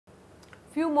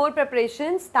few more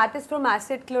preparations, that is from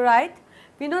acid chloride.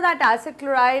 We know that acid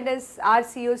chloride is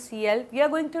RCOCl. We are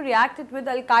going to react it with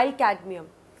alkyl cadmium.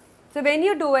 So when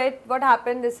you do it, what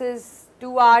happens, this is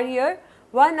 2R here,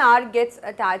 1R gets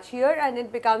attached here and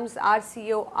it becomes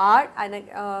RCOR, and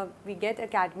we get a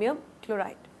cadmium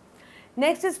chloride.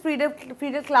 Next is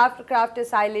Friedel-Crafts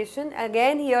acylation.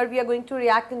 Again here we are going to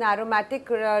react an aromatic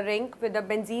ring with a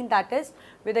benzene, that is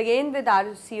with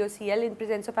RCOCl in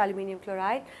presence of aluminium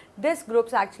chloride. These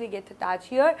groups actually get attached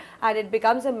here and it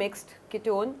becomes a mixed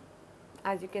ketone.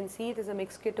 As you can see, it is a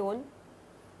mixed ketone.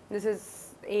 This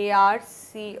is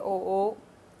ArCOOR,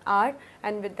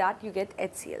 and with that you get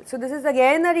HCl. So this is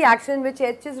again a reaction in which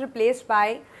H is replaced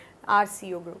by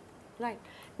RCO group, right.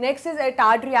 Next is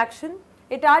Aldehyde reaction.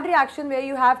 Aldehyde reaction where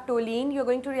you have toluene, you are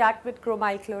going to react with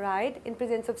chromyl chloride in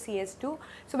presence of CS2.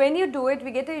 So when you do it,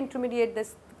 we get an intermediate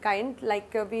this kind,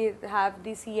 like we have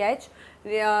the CH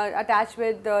attached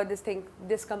with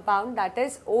this compound, that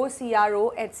is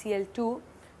OCROHCl2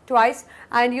 twice,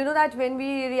 and you know that when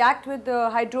we react with the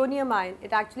hydronium ion,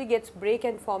 it actually gets break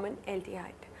and form an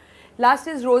aldehyde. Last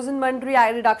is Rosenmund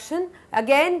reduction.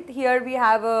 Again here we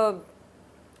have a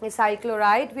acyl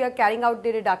chloride, we are carrying out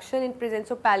the reduction in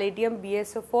presence of palladium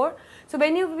BSO4. So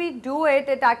when we do it,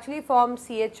 it actually forms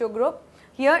CHO group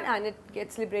here and it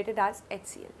gets liberated as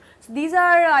HCl. So these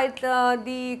are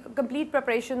the complete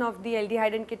preparation of the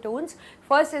aldehyde and ketones.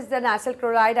 First is the acyl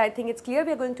chloride. I think it's clear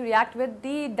we are going to react with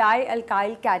the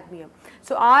dialkyl cadmium.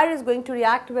 So R is going to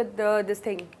react with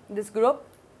this group,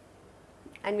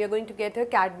 and we are going to get a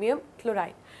cadmium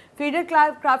chloride.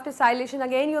 Friedel-Crafts acylation,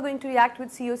 again you are going to react with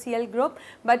COCl group,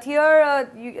 but here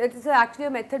it is actually a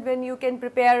method when you can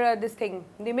prepare the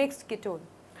mixed ketone.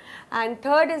 And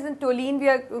third is in toluene, we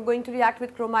are going to react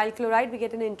with chromyl chloride, we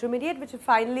get an intermediate which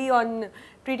finally on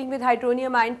treating with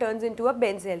hydronium ion turns into a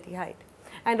benzaldehyde.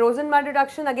 And Rosenmund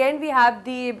reduction, again we have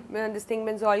the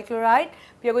benzoyl chloride,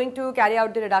 we are going to carry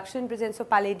out the reduction in presence of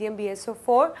palladium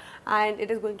BSO4 and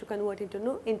it is going to convert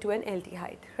into an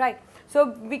aldehyde, right.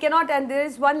 So we cannot, and there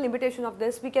is one limitation of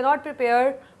this, we cannot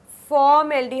prepare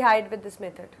formaldehyde with this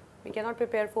method. We cannot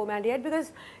prepare formaldehyde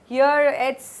because here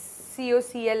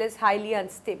HCOCl is highly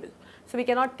unstable. So we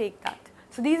cannot take that.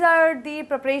 So these are the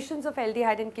preparations of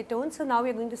aldehyde and ketones. So now we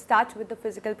are going to start with the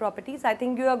physical properties. I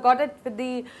think you have got it with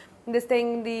the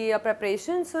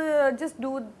preparation. So just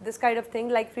do this kind of thing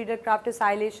like Friedel-Crafts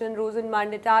acylation,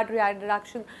 Rosenmund, Aldehyde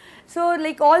reduction. So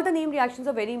like all the name reactions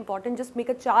are very important. Just make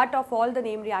a chart of all the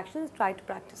name reactions, try to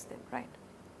practice them, right.